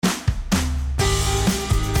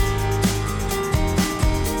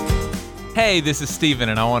Hey, this is Stephen,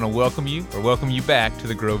 and I want to welcome you back to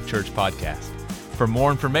the Grove Church Podcast. For more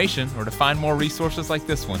information or to find more resources like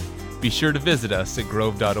this one, be sure to visit us at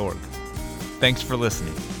grove.org. Thanks for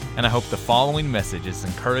listening, and I hope the following message is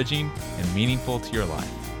encouraging and meaningful to your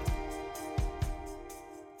life.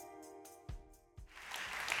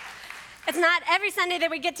 It's not every Sunday that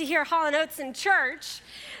we get to hear Hall & Oates in church.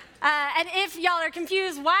 And if y'all are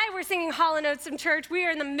confused why we're singing Hall & Oates in church, we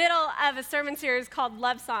are in the middle of a sermon series called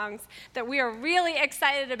Love Songs that we are really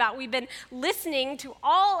excited about. We've been listening to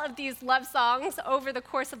all of these love songs over the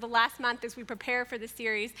course of the last month as we prepare for the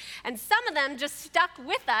series. And some of them just stuck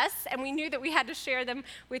with us, and we knew that we had to share them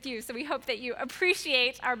with you. So we hope that you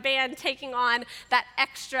appreciate our band taking on that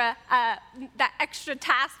extra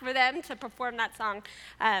task for them to perform that song.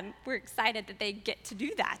 We're excited that they get to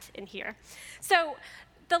do that in here. So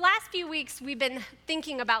the last few weeks, we've been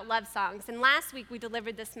thinking about love songs, and last week we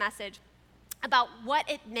delivered this message about what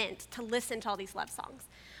it meant to listen to all these love songs.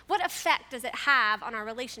 What effect does it have on our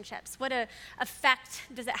relationships? What effect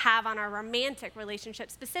does it have on our romantic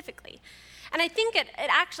relationships specifically? And I think it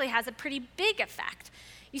actually has a pretty big effect.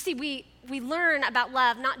 You see, we learn about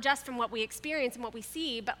love not just from what we experience and what we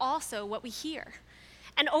see, but also what we hear.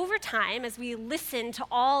 And over time, as we listen to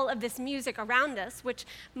all of this music around us, which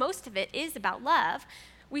most of it is about love,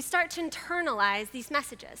 we start to internalize these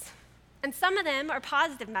messages. And some of them are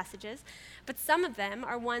positive messages, but some of them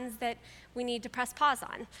are ones that we need to press pause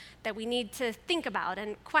on, that we need to think about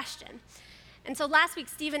and question. And so last week,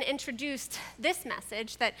 Stephen introduced this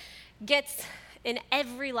message that gets in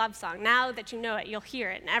every love song. Now that you know it, you'll hear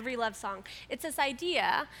it in every love song. It's this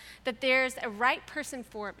idea that there's a right person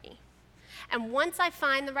for me. And once I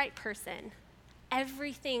find the right person,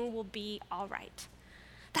 everything will be all right.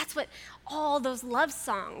 That's what all those love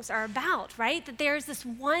songs are about, right? That there's this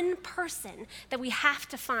one person that we have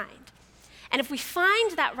to find. And if we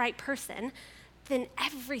find that right person, then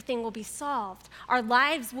everything will be solved. Our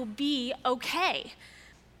lives will be okay.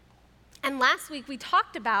 And last week we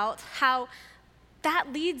talked about how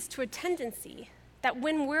that leads to a tendency that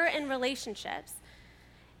when we're in relationships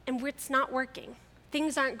and it's not working,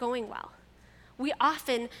 things aren't going well, we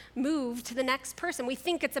often move to the next person. We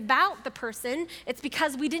think it's about the person. It's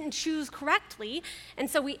because we didn't choose correctly. And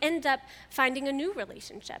so we end up finding a new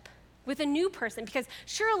relationship with a new person because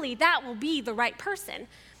surely that will be the right person.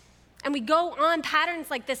 And we go on patterns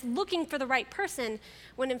like this looking for the right person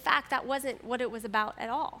when in fact that wasn't what it was about at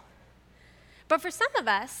all. But for some of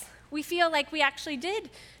us, we feel like we actually did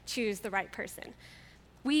choose the right person.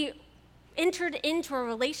 We entered into a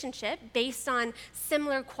relationship based on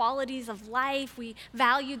similar qualities of life. We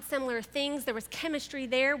valued similar things. There was chemistry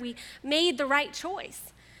there. We made the right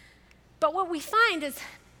choice. But what we find is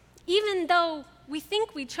even though we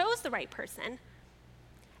think we chose the right person,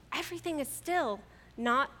 everything is still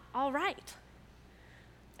not all right.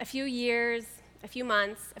 A few years, a few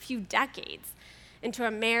months, a few decades into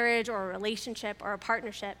a marriage or a relationship or a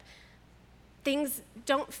partnership, things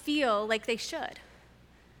don't feel like they should.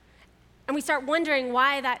 And we start wondering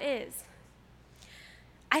why that is.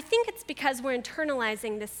 I think it's because we're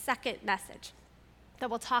internalizing this second message that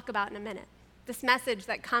we'll talk about in a minute. This message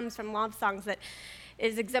that comes from love songs that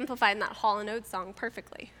is exemplified in that Hall & Oates song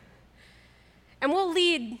perfectly. And we'll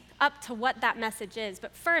lead up to what that message is.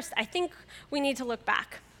 But first, I think we need to look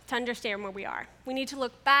back to understand where we are. We need to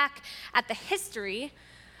look back at the history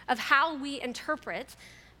of how we interpret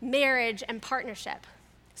marriage and partnership.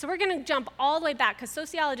 So we're going to jump all the way back because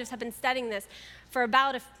sociologists have been studying this for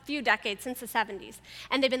about a few decades, since the 70s.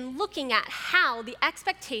 And they've been looking at how the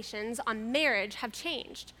expectations on marriage have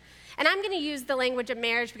changed. And I'm going to use the language of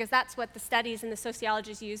marriage because that's what the studies and the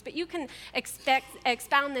sociologists use, but you can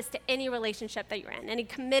expound this to any relationship that you're in, any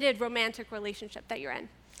committed romantic relationship that you're in.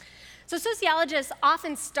 So sociologists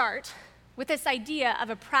often start with this idea of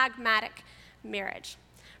a pragmatic marriage,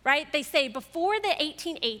 right? They say before the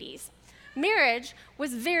 1880s, marriage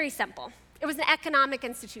was very simple. It was an economic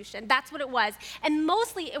institution. That's what it was. And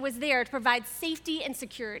mostly it was there to provide safety and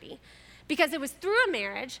security because it was through a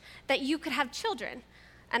marriage that you could have children.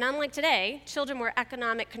 And unlike today, children were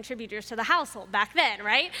economic contributors to the household back then,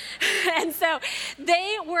 right? And so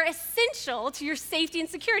they were essential to your safety and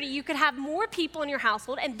security. You could have more people in your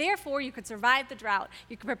household, and therefore you could survive the drought.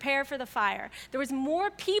 You could prepare for the fire. There was more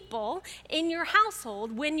people in your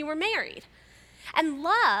household when you were married. And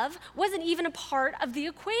love wasn't even a part of the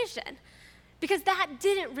equation because that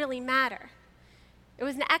didn't really matter. It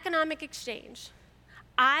was an economic exchange.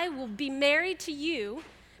 I will be married to you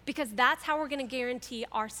because that's how we're going to guarantee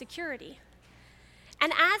our security.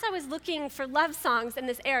 And as I was looking for love songs in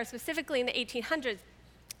this era, specifically in the 1800s,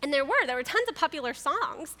 And there were tons of popular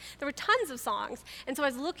songs. There were tons of songs. And so I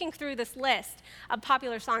was looking through this list of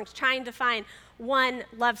popular songs, trying to find one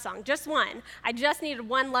love song, just one. I just needed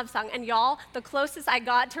one love song. And y'all, the closest I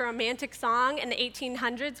got to a romantic song in the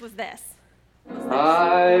 1800s was this.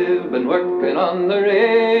 I've been working on the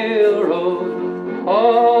railroad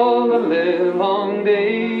all the live long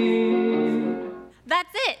day.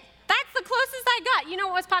 That's it. That's the closest I got. You know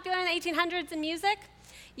what was popular in the 1800s in music?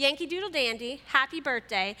 Yankee Doodle Dandy, Happy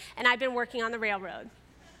Birthday, and I've been working on the railroad.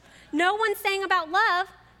 No one sang about love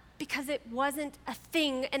because it wasn't a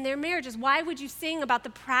thing in their marriages. Why would you sing about the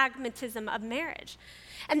pragmatism of marriage?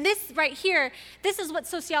 And this right here, this is what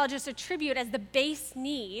sociologists attribute as the base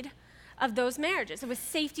need of those marriages. It was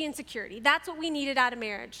safety and security. That's what we needed out of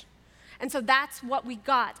marriage. And so that's what we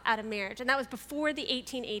got out of marriage. And that was before the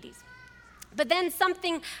 1880s. But then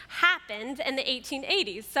something happened in the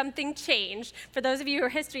 1880s. Something changed. For those of you who are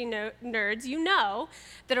history nerds, you know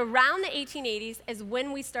that around the 1880s is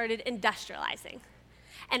when we started industrializing.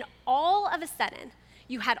 And all of a sudden,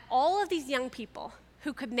 you had all of these young people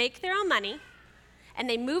who could make their own money, and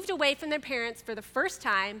they moved away from their parents for the first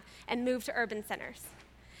time and moved to urban centers.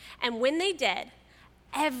 And when they did,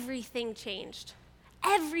 everything changed.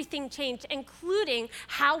 Everything changed, including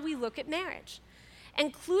how we look at marriage,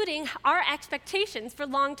 including our expectations for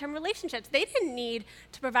long-term relationships. They didn't need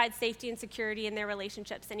to provide safety and security in their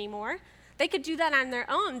relationships anymore. They could do that on their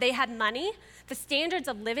own. They had money. The standards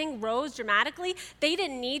of living rose dramatically. They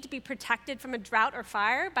didn't need to be protected from a drought or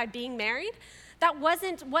fire by being married. That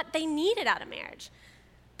wasn't what they needed out of marriage.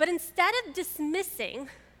 But instead of dismissing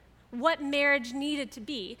what marriage needed to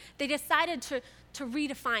be, they decided to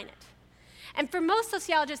redefine it. And for most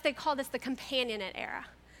sociologists, they call this the companionate era.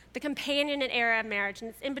 The companionate era of marriage, and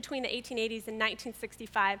it's in between the 1880s and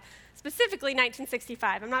 1965, specifically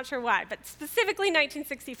 1965. I'm not sure why, but specifically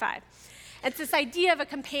 1965. It's this idea of a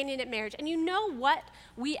companionate marriage. And you know what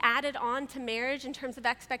we added on to marriage in terms of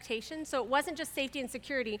expectations? So it wasn't just safety and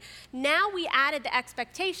security. Now we added the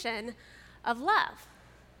expectation of love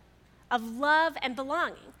and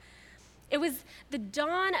belonging. It was the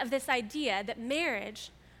dawn of this idea that marriage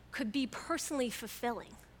could be personally fulfilling.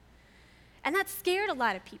 And that scared a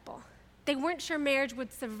lot of people. They weren't sure marriage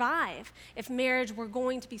would survive if marriage were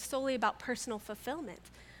going to be solely about personal fulfillment.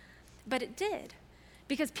 But it did,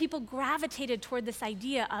 because people gravitated toward this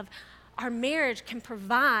idea of our marriage can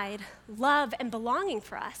provide love and belonging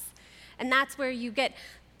for us. And that's where you get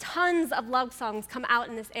tons of love songs come out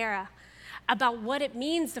in this era about what it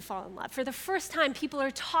means to fall in love. For the first time, people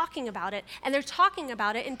are talking about it, and they're talking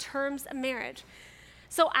about it in terms of marriage.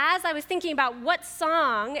 So as I was thinking about what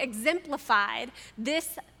song exemplified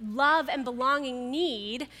this love and belonging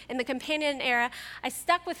need in the companion era, I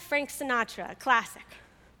stuck with Frank Sinatra, a classic.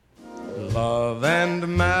 Love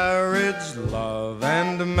and marriage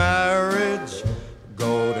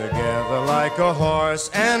go together like a horse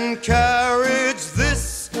and carriage.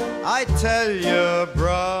 This I tell you,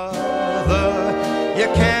 brother, you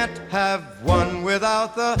can't have one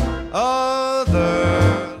without the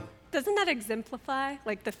other. Doesn't that exemplify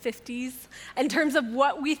like the 50s in terms of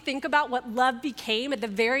what we think about what love became at the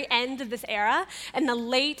very end of this era and the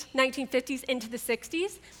late 1950s into the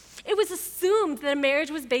 60s? It was assumed that a marriage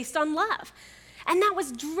was based on love. And that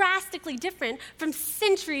was drastically different from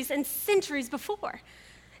centuries and centuries before.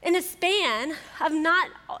 In a span of not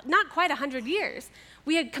quite 100 years,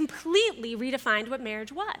 we had completely redefined what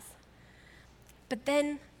marriage was. But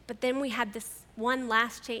then we had this one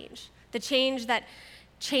last change, the change that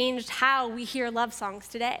changed how we hear love songs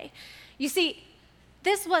today. You see,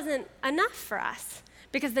 this wasn't enough for us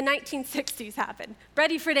because the 1960s happened.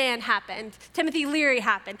 Freddie Friedan happened. Timothy Leary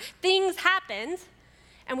happened. Things happened,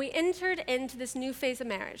 and we entered into this new phase of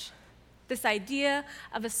marriage, this idea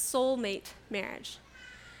of a soulmate marriage.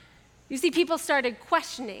 You see, people started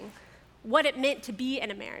questioning what it meant to be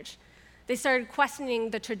in a marriage. They started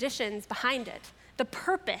questioning the traditions behind it, the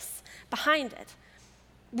purpose behind it.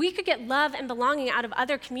 We could get love and belonging out of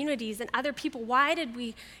other communities and other people. Why did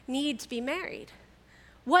we need to be married?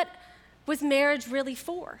 What was marriage really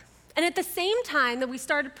for? And at the same time that we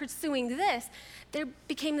started pursuing this, there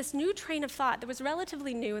became this new train of thought that was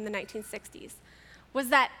relatively new in the 1960s, was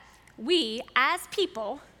that we, as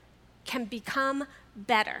people, can become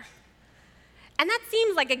better. And that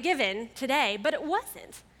seems like a given today, but it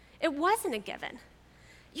wasn't. It wasn't a given.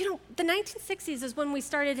 You know, the 1960s is when we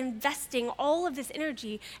started investing all of this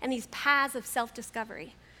energy in these paths of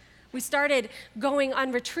self-discovery. We started going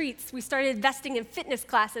on retreats. We started investing in fitness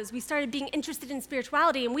classes. We started being interested in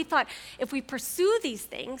spirituality. And we thought, if we pursue these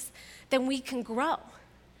things, then we can grow.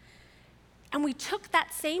 And we took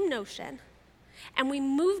that same notion and we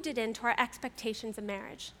moved it into our expectations of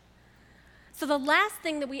marriage. So the last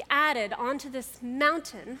thing that we added onto this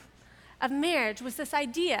mountain of marriage was this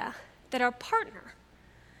idea that our partner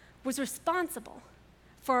was responsible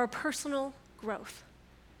for our personal growth.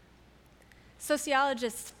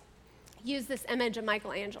 Sociologists use this image of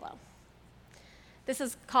Michelangelo. This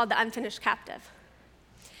is called the unfinished captive.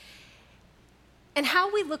 And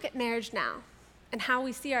how we look at marriage now and how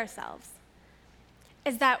we see ourselves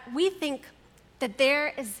is that we think that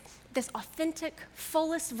there is this authentic,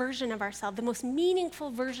 fullest version of ourselves, the most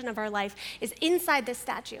meaningful version of our life is inside this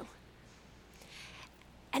statue.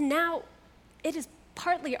 And now it is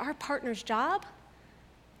partly our partner's job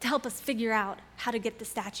to help us figure out how to get the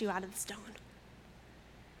statue out of the stone.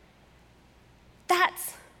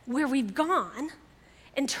 That's where we've gone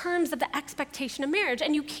in terms of the expectation of marriage.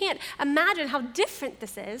 And you can't imagine how different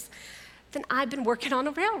this is than I've been working on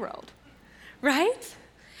a railroad, right?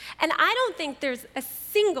 And I don't think there's a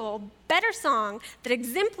single better song that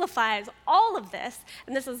exemplifies all of this.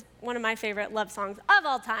 And this is one of my favorite love songs of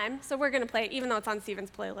all time. So we're going to play it, even though it's on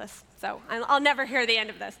Steven's playlist. So I'll never hear the end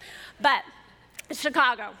of this. But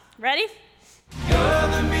Chicago. Ready? You're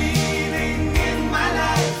the meaning in my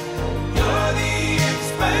life. You're the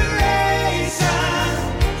inspiration.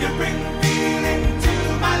 You bring feeling to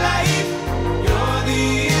my life. You're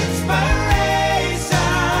the inspiration.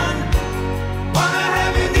 Wanna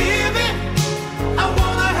have you near me? I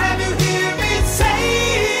wanna have you hear me say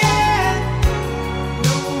it.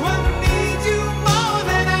 No one needs you more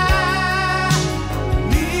than I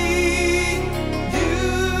need you.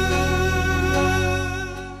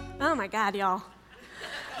 Oh my God, y'all.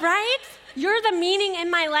 Right? You're the meaning in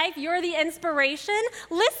my life. You're the inspiration.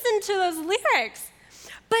 Listen to those lyrics.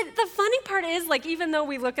 But the funny part is, like, even though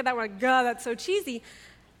we look at that, we're like, God, that's so cheesy,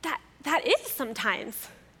 that is sometimes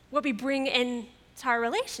what we bring into our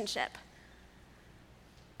relationship.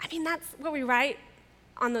 I mean, that's what we write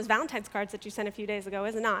on those Valentine's cards that you sent a few days ago,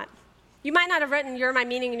 is it not? You might not have written, you're my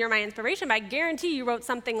meaning and you're my inspiration, but I guarantee you wrote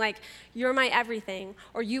something like, you're my everything,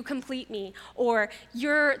 or you complete me, or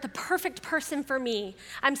you're the perfect person for me.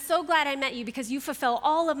 I'm so glad I met you because you fulfill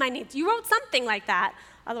all of my needs. You wrote something like that.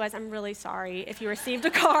 Otherwise, I'm really sorry if you received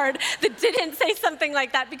a card that didn't say something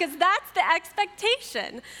like that, because that's the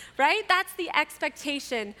expectation, right? That's the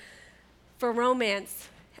expectation for romance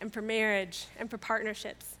and for marriage and for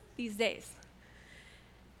partnerships these days.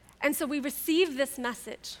 And so we receive this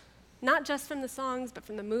message, not just from the songs, but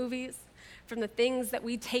from the movies, from the things that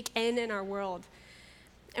we take in our world.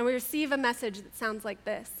 And we receive a message that sounds like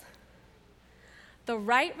this: the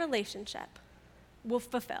right relationship will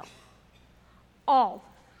fulfill all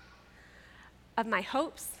of my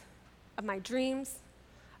hopes, of my dreams,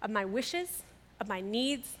 of my wishes, of my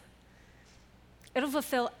needs. It'll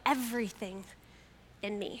fulfill everything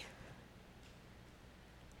in me.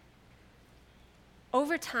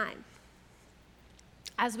 Over time,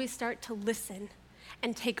 as we start to listen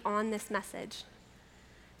and take on this message,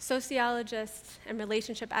 sociologists and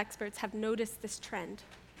relationship experts have noticed this trend.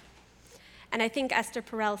 And I think Esther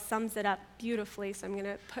Perel sums it up beautifully, so I'm going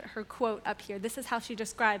to put her quote up here. This is how she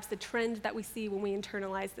describes the trend that we see when we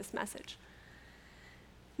internalize this message.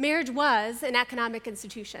 Marriage was an economic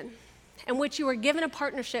institution in which you were given a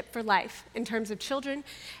partnership for life in terms of children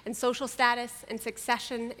and social status and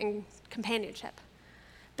succession and companionship.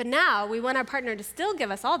 But now we want our partner to still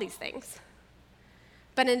give us all these things.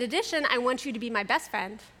 But in addition, I want you to be my best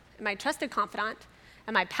friend and my trusted confidant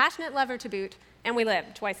and my passionate lover to boot, and we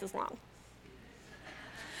live twice as long.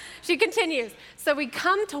 She continues, so we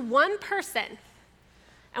come to one person,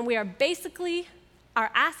 and we are basically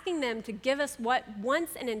asking them to give us what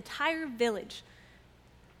once an entire village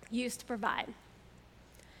used to provide.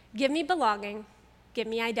 Give me belonging, give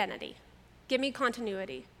me identity, give me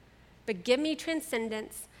continuity, but give me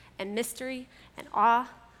transcendence and mystery and awe,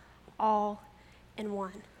 all in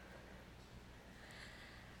one.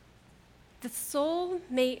 The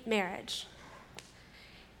soulmate marriage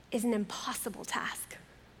is an impossible task.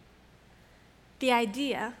 The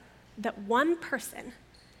idea that one person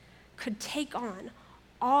could take on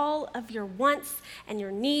all of your wants and your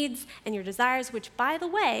needs and your desires, which, by the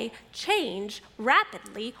way, change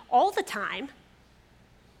rapidly all the time,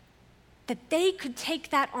 that they could take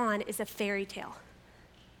that on is a fairy tale.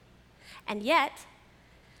 And yet,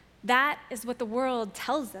 that is what the world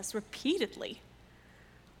tells us repeatedly,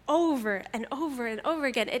 over and over and over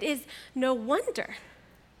again. It is no wonder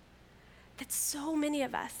that so many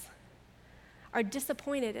of us are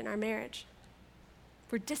disappointed in our marriage.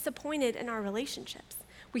 We're disappointed in our relationships.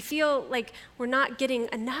 We feel like we're not getting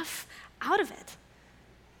enough out of it.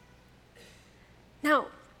 Now,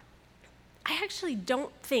 I actually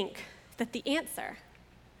don't think that the answer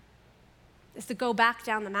is to go back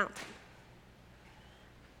down the mountain.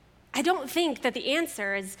 I don't think that the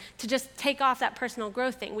answer is to just take off that personal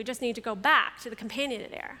growth thing. We just need to go back to the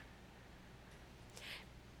companionate era.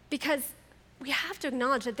 Because we have to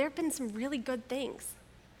acknowledge that there have been some really good things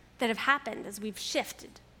that have happened as we've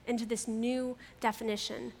shifted into this new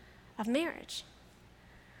definition of marriage.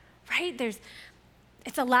 Right?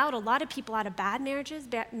 It's allowed a lot of people out of bad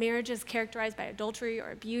marriages characterized by adultery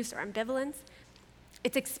or abuse or ambivalence.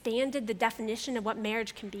 It's expanded the definition of what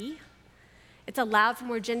marriage can be. It's allowed for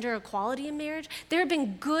more gender equality in marriage. There have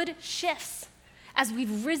been good shifts as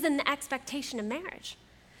we've risen the expectation of marriage.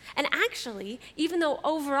 And actually, even though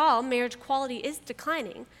overall marriage quality is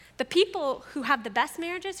declining, the people who have the best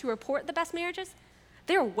marriages, who report the best marriages,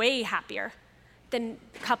 they're way happier than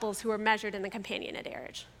couples who are measured in the companionate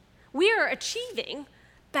marriage. We are achieving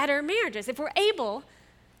better marriages. If we're able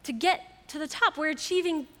to get to the top, we're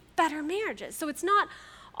achieving better marriages. So it's not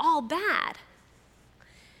all bad.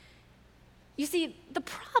 You see, the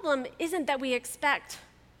problem isn't that we expect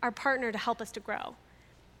our partner to help us to grow.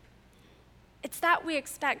 It's that we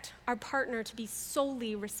expect our partner to be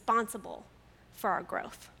solely responsible for our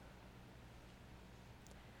growth.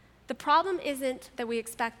 The problem isn't that we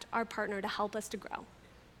expect our partner to help us to grow.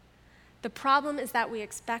 The problem is that we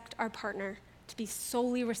expect our partner to be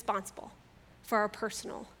solely responsible for our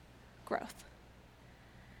personal growth.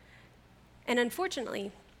 And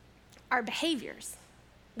unfortunately, our behaviors,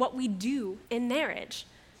 what we do in marriage,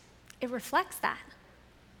 it reflects that.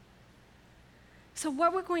 So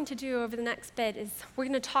what we're going to do over the next bit is we're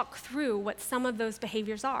going to talk through what some of those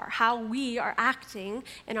behaviors are, how we are acting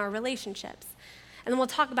in our relationships. And then we'll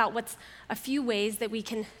talk about what's a few ways that we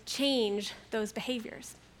can change those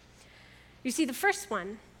behaviors. You see, the first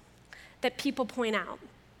one that people point out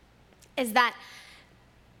is that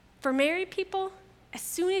for married people, as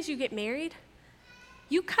soon as you get married,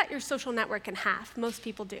 you cut your social network in half. Most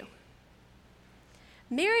people do.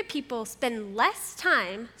 Married people spend less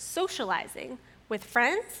time socializing with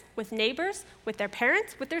friends, with neighbors, with their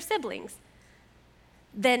parents, with their siblings,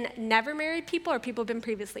 than never married people or people who've been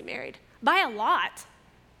previously married, by a lot.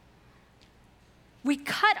 We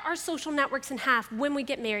cut our social networks in half when we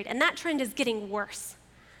get married, and that trend is getting worse.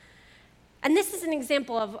 And this is an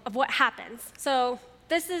example of what happens. So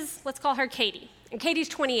this is, let's call her Katie, and Katie's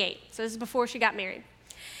 28, so this is before she got married.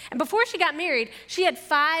 And before she got married, she had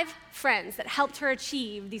 5 friends that helped her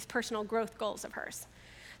achieve these personal growth goals of hers.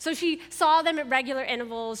 So she saw them at regular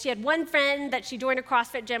intervals. She had one friend that she joined a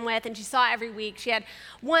CrossFit gym with, and she saw every week. She had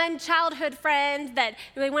one childhood friend that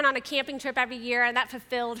they went on a camping trip every year, and that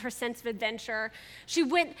fulfilled her sense of adventure. She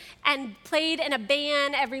went and played in a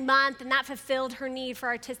band every month, and that fulfilled her need for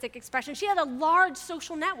artistic expression. She had a large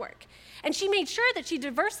social network, and she made sure that she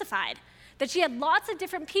diversified, that she had lots of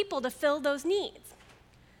different people to fill those needs.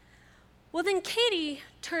 Well, then Katie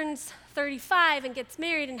turns 35 and gets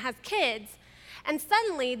married and has kids, and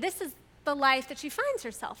suddenly this is the life that she finds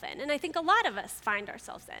herself in, and I think a lot of us find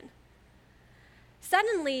ourselves in.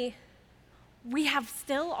 Suddenly, we have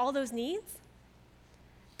still all those needs,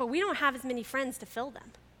 but we don't have as many friends to fill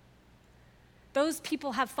them. Those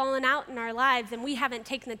people have fallen out in our lives, and we haven't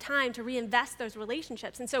taken the time to reinvest those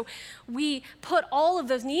relationships. And so we put all of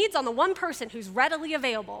those needs on the one person who's readily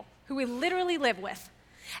available, who we literally live with.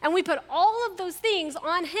 And we put all of those things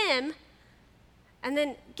on him, and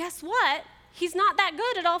then guess what? He's not that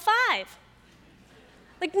good at all 5.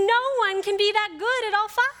 Like, no one can be that good at all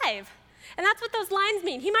 5. And that's what those lines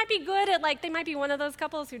mean. He might be good at, they might be one of those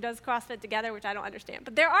couples who does CrossFit together, which I don't understand.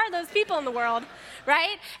 But there are those people in the world,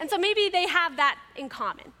 right? And so maybe they have that in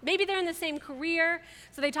common. Maybe they're in the same career,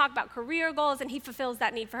 so they talk about career goals, and he fulfills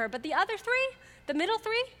that need for her. But the other 3, the middle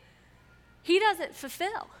 3, he doesn't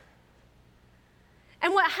fulfill.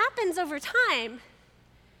 And what happens over time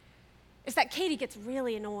is that Katie gets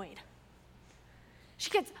really annoyed. She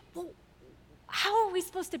gets, well, how are we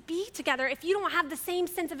supposed to be together if you don't have the same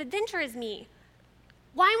sense of adventure as me?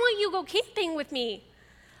 Why won't you go camping with me?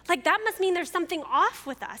 That must mean there's something off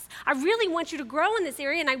with us. I really want you to grow in this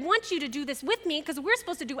area, and I want you to do this with me because we're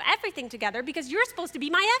supposed to do everything together because you're supposed to be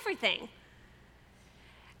my everything.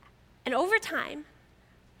 And over time,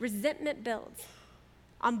 resentment builds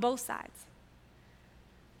on both sides.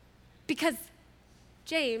 Because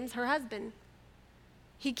James, her husband,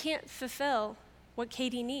 he can't fulfill what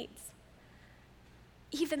Katie needs.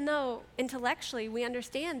 Even though intellectually we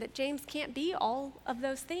understand that James can't be all of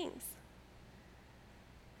those things.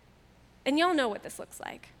 And y'all know what this looks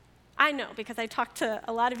like. I know because I talked to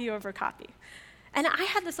a lot of you over coffee. And I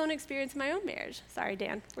had this own experience in my own marriage. Sorry,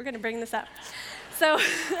 Dan, we're going to bring this up. So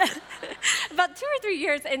about 2 or 3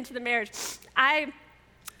 years into the marriage, I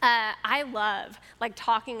I love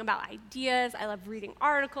talking about ideas. I love reading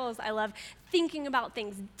articles. I love thinking about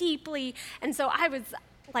things deeply. And so I was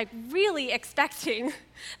really expecting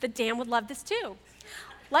that Dan would love this too.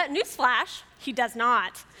 Newsflash, he does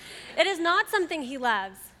not. It is not something he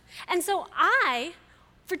loves. And so I,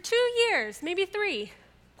 for 2 years, maybe 3,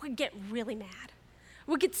 would get really mad.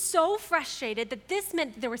 Would get so frustrated that this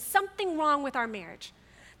meant that there was something wrong with our marriage.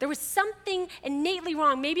 There was something innately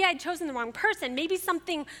wrong. Maybe I'd chosen the wrong person. Maybe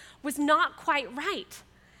something was not quite right.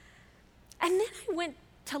 And then I went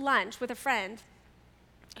to lunch with a friend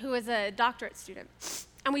who was a doctorate student.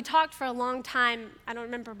 And we talked for a long time. I don't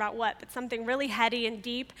remember about what, but something really heady and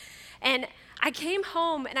deep. And I came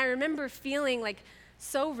home and I remember feeling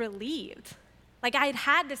so relieved. I had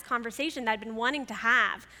had this conversation that I'd been wanting to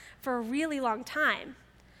have for a really long time.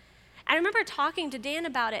 I remember talking to Dan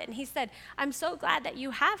about it, and he said, "I'm so glad that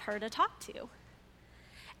you have her to talk to."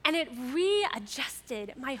 And it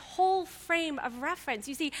readjusted my whole frame of reference.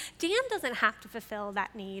 You see, Dan doesn't have to fulfill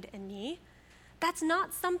that need in me. That's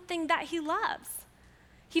not something that he loves.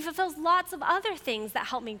 He fulfills lots of other things that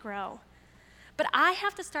help me grow. But I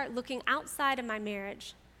have to start looking outside of my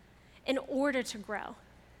marriage in order to grow.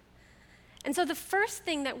 And so the first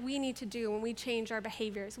thing that we need to do when we change our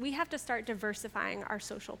behaviors, we have to start diversifying our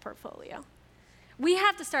social portfolio. We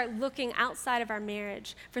have to start looking outside of our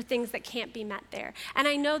marriage for things that can't be met there. And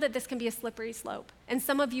I know that this can be a slippery slope, and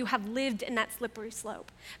some of you have lived in that slippery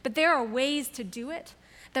slope. But there are ways to do it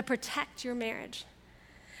that protect your marriage.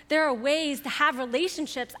 There are ways to have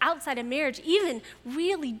relationships outside of marriage, even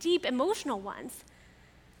really deep emotional ones,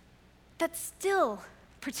 that still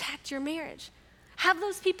protect your marriage. Have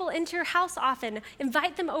those people into your house often.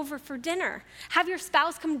 Invite them over for dinner. Have your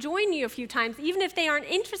spouse come join you a few times, even if they aren't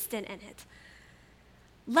interested in it.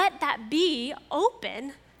 Let that be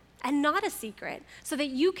open and not a secret so that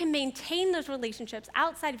you can maintain those relationships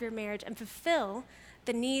outside of your marriage and fulfill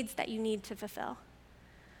the needs that you need to fulfill.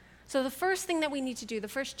 So the first thing that we need to do, the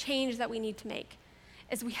first change that we need to make,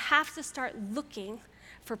 is we have to start looking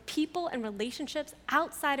for people and relationships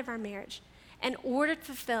outside of our marriage in order to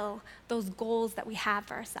fulfill those goals that we have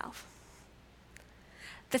for ourselves.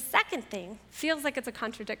 The second thing feels like it's a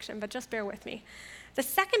contradiction, but just bear with me. The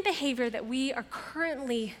second behavior that we are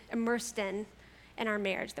currently immersed in our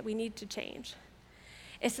marriage that we need to change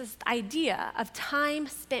is this idea of time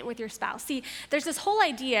spent with your spouse. See, there's this whole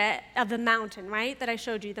idea of the mountain, right, that I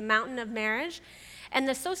showed you, the mountain of marriage. And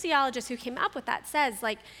the sociologist who came up with that says,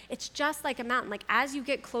 it's just like a mountain. As you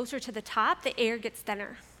get closer to the top, the air gets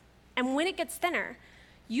thinner. And when it gets thinner,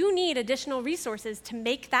 you need additional resources to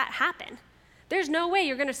make that happen. There's no way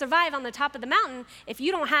you're going to survive on the top of the mountain if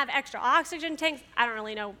you don't have extra oxygen tanks. I don't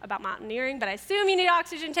really know about mountaineering, but I assume you need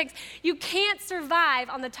oxygen tanks. You can't survive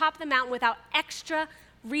on the top of the mountain without extra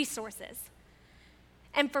resources.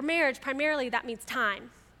 And for marriage, primarily, that means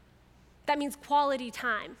time. That means quality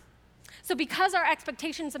time. So because our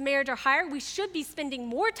expectations of marriage are higher, we should be spending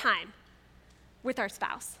more time with our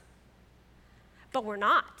spouse. But we're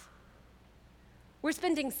not. We're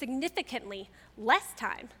spending significantly less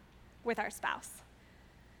time with our spouse.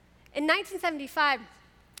 In 1975,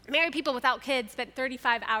 married people without kids spent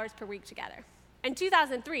 35 hours per week together. In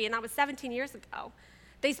 2003, and that was 17 years ago,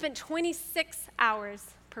 they spent 26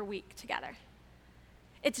 hours per week together.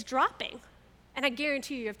 It's dropping. And I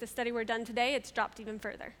guarantee you, if the study were done today, it's dropped even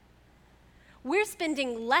further. We're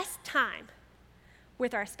spending less time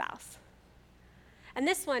with our spouse. And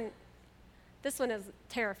this one is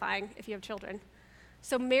terrifying if you have children.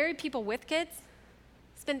 So married people with kids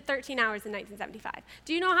spent 13 hours in 1975.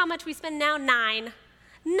 Do you know how much we spend now? 9.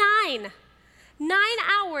 9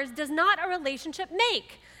 hours does not a relationship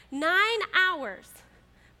make. 9 hours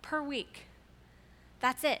per week.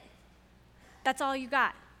 That's it. That's all you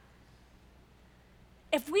got.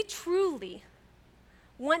 If we truly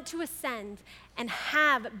want to ascend and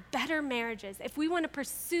have better marriages, if we want to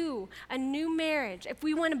pursue a new marriage, if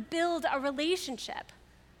we want to build a relationship,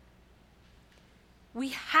 we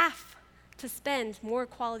have to spend more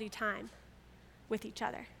quality time with each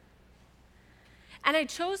other. And I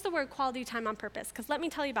chose the word quality time on purpose because let me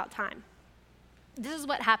tell you about time. This is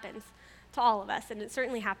what happens to all of us, and it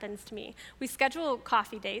certainly happens to me. We schedule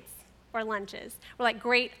coffee dates or lunches. We're like,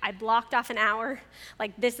 great, I blocked off an hour.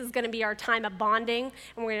 This is going to be our time of bonding,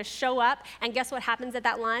 and we're going to show up. And guess what happens at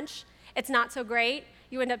that lunch? It's not so great.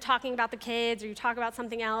 You end up talking about the kids, or you talk about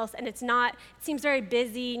something else, and it seems very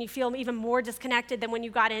busy, and you feel even more disconnected than when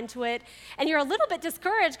you got into it. And you're a little bit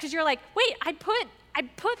discouraged because you're like, wait, I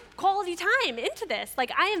put quality time into this.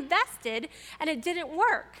 I invested, and it didn't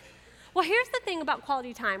work. Well, here's the thing about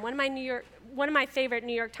quality time. One of my favorite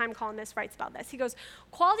New York Times columnists writes about this. He goes,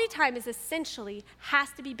 quality time has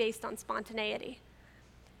to be based on spontaneity.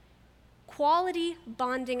 Quality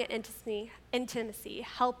bonding and intimacy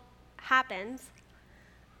happens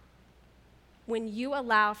when you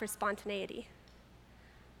allow for spontaneity.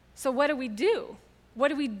 So what do we do? What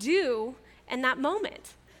do we do in that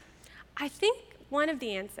moment? I think one of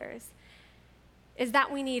the answers is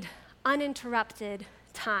that we need uninterrupted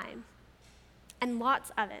time, and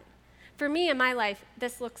lots of it. For me in my life,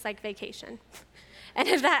 this looks like vacation.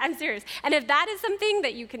 I'm serious. And if that is something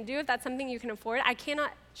that you can do, if that's something you can afford, I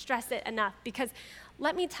cannot stress it enough, because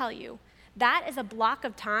let me tell you, that is a block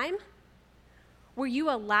of time where you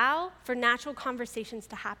allow for natural conversations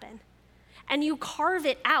to happen. And you carve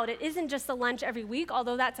it out. It isn't just a lunch every week,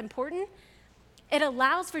 although that's important. It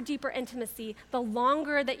allows for deeper intimacy the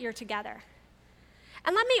longer that you're together.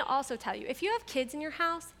 And let me also tell you, if you have kids in your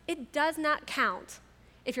house, it does not count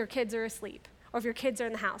if your kids are asleep or if your kids are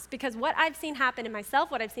in the house. Because what I've seen happen in myself,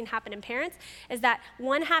 what I've seen happen in parents, is that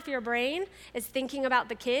one half of your brain is thinking about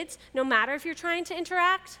the kids, no matter if you're trying to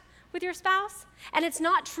interact with your spouse, and it's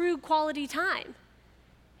not true quality time.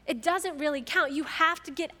 It doesn't really count. You have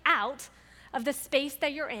to get out of the space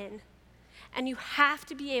that you're in, and you have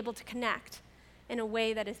to be able to connect in a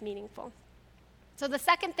way that is meaningful. So the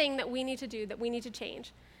second thing that we need to do, that we need to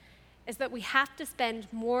change, is that we have to spend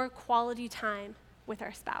more quality time with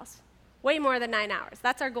our spouse. Way more than 9 hours.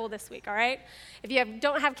 That's our goal this week, all right? If you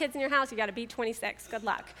don't have kids in your house, you got to beat 26. Good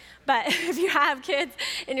luck. But if you have kids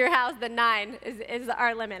in your house, then 9 is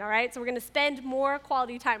our limit, all right? So we're going to spend more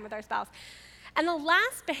quality time with our spouse. And the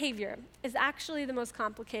last behavior is actually the most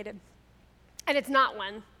complicated. And it's not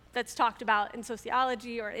one that's talked about in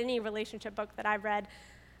sociology or any relationship book that I've read.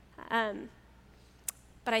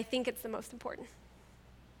 But I think it's the most important.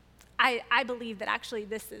 I believe that actually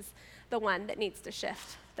this is the one that needs to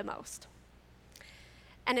shift the most.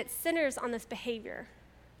 And it centers on this behavior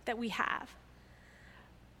that we have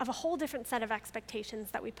of a whole different set of expectations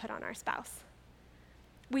that we put on our spouse.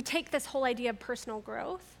 We take this whole idea of personal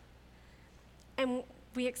growth, and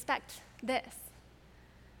we expect this.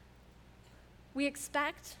 We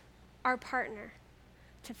expect our partner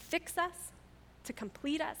to fix us, to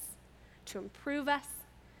complete us, to improve us,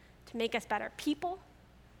 to make us better people.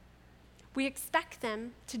 We expect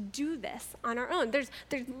them to do this on our own. There's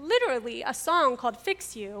literally a song called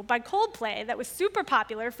Fix You by Coldplay that was super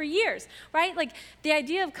popular for years, right? Like the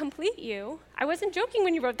idea of complete you, I wasn't joking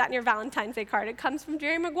when you wrote that in your Valentine's Day card. It comes from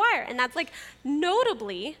Jerry Maguire, and that's like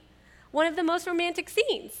notably one of the most romantic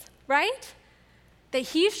scenes, right? That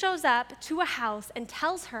he shows up to a house and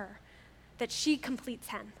tells her that she completes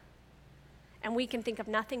him. And we can think of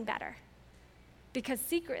nothing better. Because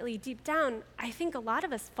secretly, deep down, I think a lot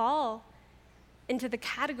of us fall into the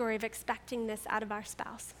category of expecting this out of our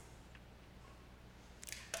spouse.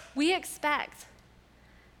 We expect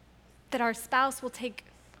that our spouse will take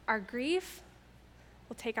our grief,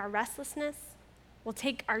 will take our restlessness, will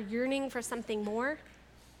take our yearning for something more,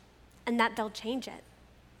 and that they'll change it,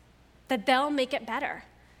 that they'll make it better,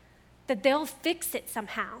 that they'll fix it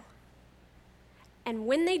somehow. And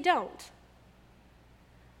when they don't,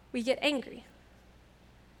 we get angry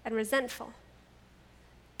and resentful.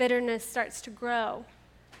 Bitterness starts to grow.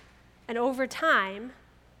 And over time,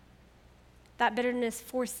 that bitterness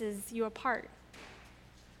forces you apart.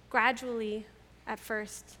 Gradually at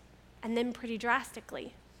first, and then pretty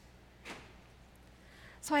drastically.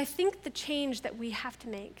 So I think the change that we have to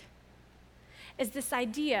make is this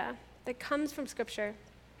idea that comes from Scripture.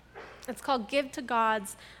 It's called give to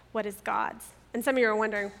God's what is God's. And some of you are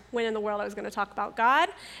wondering when in the world I was going to talk about God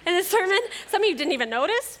in this sermon. Some of you didn't even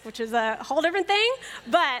notice, which is a whole different thing.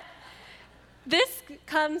 But this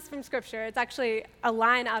comes from Scripture. It's actually a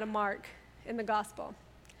line out of Mark in the Gospel.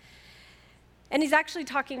 And he's actually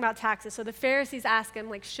talking about taxes. So the Pharisees ask him,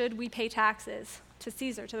 should we pay taxes to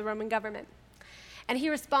Caesar, to the Roman government? And he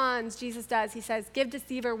responds, Jesus does, he says, give to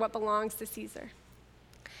Caesar what belongs to Caesar,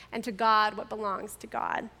 and to God what belongs to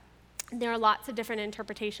God. There are lots of different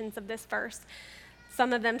interpretations of this verse,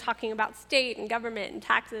 some of them talking about state and government and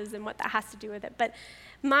taxes and what that has to do with it. But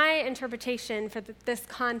my interpretation for this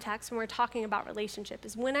context when we're talking about relationship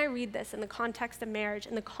is when I read this in the context of marriage,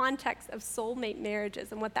 in the context of soulmate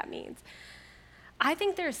marriages and what that means, I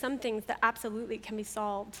think there are some things that absolutely can be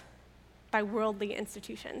solved by worldly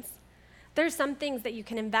institutions. There's some things that you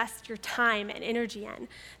can invest your time and energy in,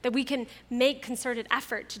 that we can make concerted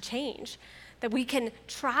effort to change, that we can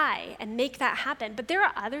try and make that happen. But there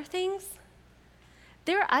are other things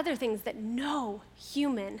that no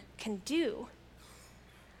human can do.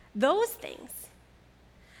 Those things,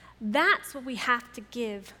 that's what we have to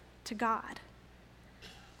give to God.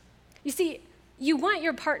 You see, you want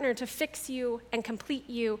your partner to fix you and complete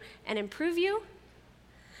you and improve you,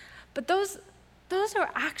 but those are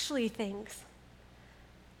actually things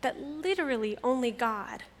that literally only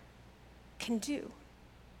God can do.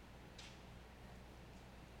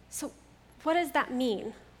 So what does that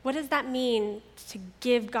mean? What does that mean to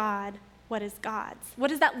give God what is God's? What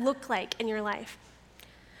does that look like in your life?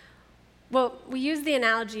 Well, we use the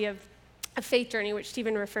analogy of a faith journey, which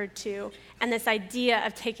Stephen referred to, and this idea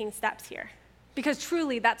of taking steps here. Because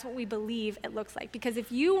truly, that's what we believe it looks like. Because if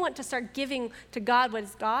you want to start giving to God what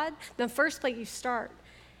is God, the first place you start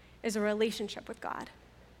is a relationship with God.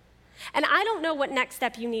 And I don't know what next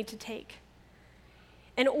step you need to take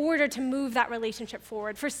in order to move that relationship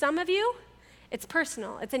forward. For some of you, it's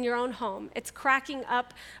personal. It's in your own home. It's cracking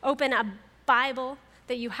open a Bible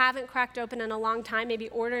that you haven't cracked open in a long time, maybe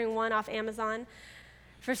ordering one off Amazon.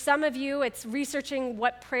 For some of you, it's researching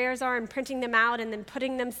what prayers are and printing them out and then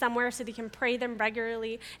putting them somewhere so that you can pray them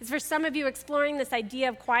regularly. It's for some of you exploring this idea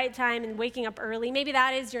of quiet time and waking up early. Maybe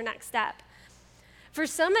that is your next step. For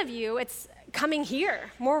some of you, it's coming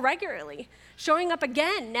here more regularly, showing up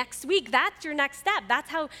again next week. That's your next step.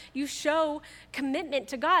 That's how you show commitment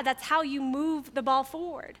to God. That's how you move the ball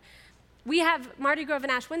forward. We have Mardi Gras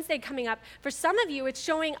and Ash Wednesday coming up. For some of you, it's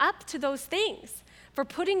showing up to those things, for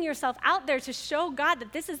putting yourself out there to show God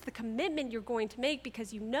that this is the commitment you're going to make,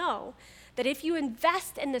 because you know that if you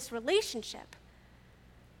invest in this relationship,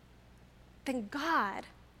 then God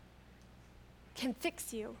can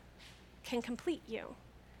fix you, can complete you,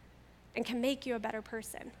 and can make you a better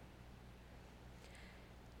person.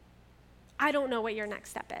 I don't know what your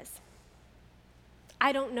next step is.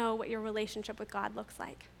 I don't know what your relationship with God looks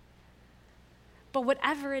like. But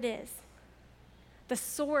whatever it is, the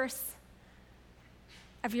source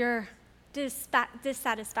of your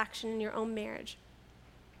dissatisfaction in your own marriage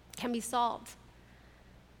can be solved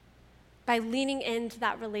by leaning into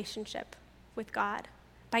that relationship with God,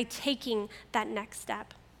 by taking that next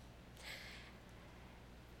step.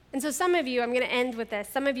 And so some of you, I'm going to end with this.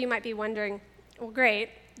 Some of you might be wondering, well, great,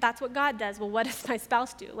 that's what God does. Well, what does my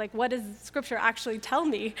spouse do? Like, what does Scripture actually tell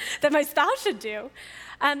me that my spouse should do?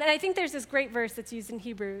 And I think there's this great verse that's used in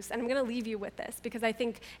Hebrews, and I'm going to leave you with this because I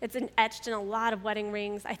think it's etched in a lot of wedding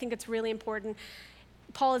rings. I think it's really important.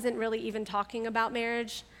 Paul isn't really even talking about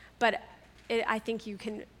marriage, but I think you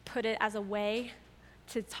can put it as a way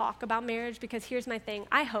to talk about marriage, because here's my thing.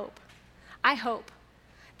 I hope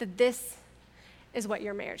that this is what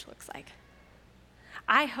your marriage looks like.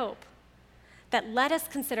 I hope that let us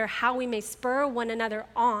consider how we may spur one another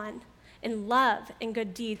on in love and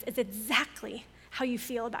good deeds is exactly how you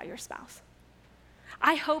feel about your spouse.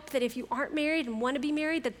 I hope that if you aren't married and want to be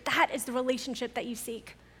married, that is the relationship that you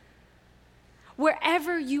seek.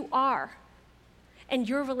 Wherever you are in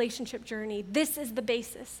your relationship journey, this is the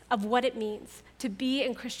basis of what it means to be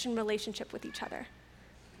in Christian relationship with each other.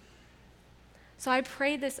 So I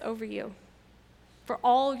pray this over you for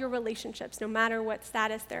all your relationships, no matter what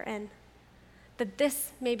status they're in, that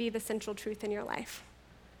this may be the central truth in your life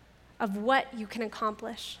of what you can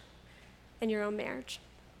accomplish in your own marriage.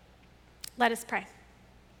 Let us pray.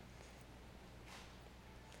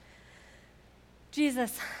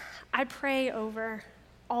 Jesus, I pray over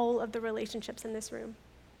all of the relationships in this room.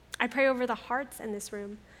 I pray over the hearts in this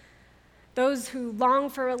room. Those who long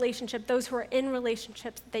for a relationship, those who are in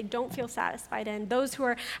relationships that they don't feel satisfied in, those who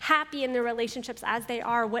are happy in their relationships as they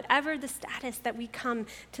are, whatever the status that we come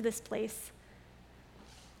to this place.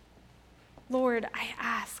 Lord, I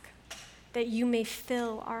ask that you may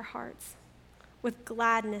fill our hearts with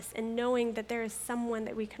gladness and knowing that there is someone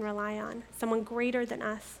that we can rely on, someone greater than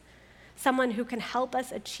us, someone who can help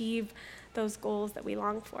us achieve those goals that we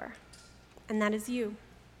long for, and that is you.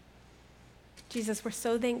 Jesus, we're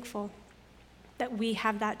so thankful that we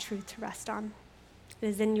have that truth to rest on. It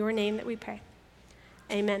is in your name that we pray.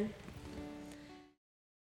 Amen.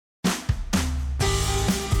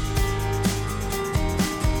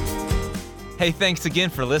 Hey, thanks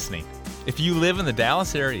again for listening. If you live in the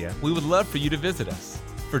Dallas area, we would love for you to visit us.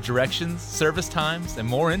 For directions, service times, and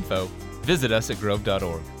more info, visit us at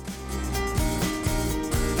grove.org.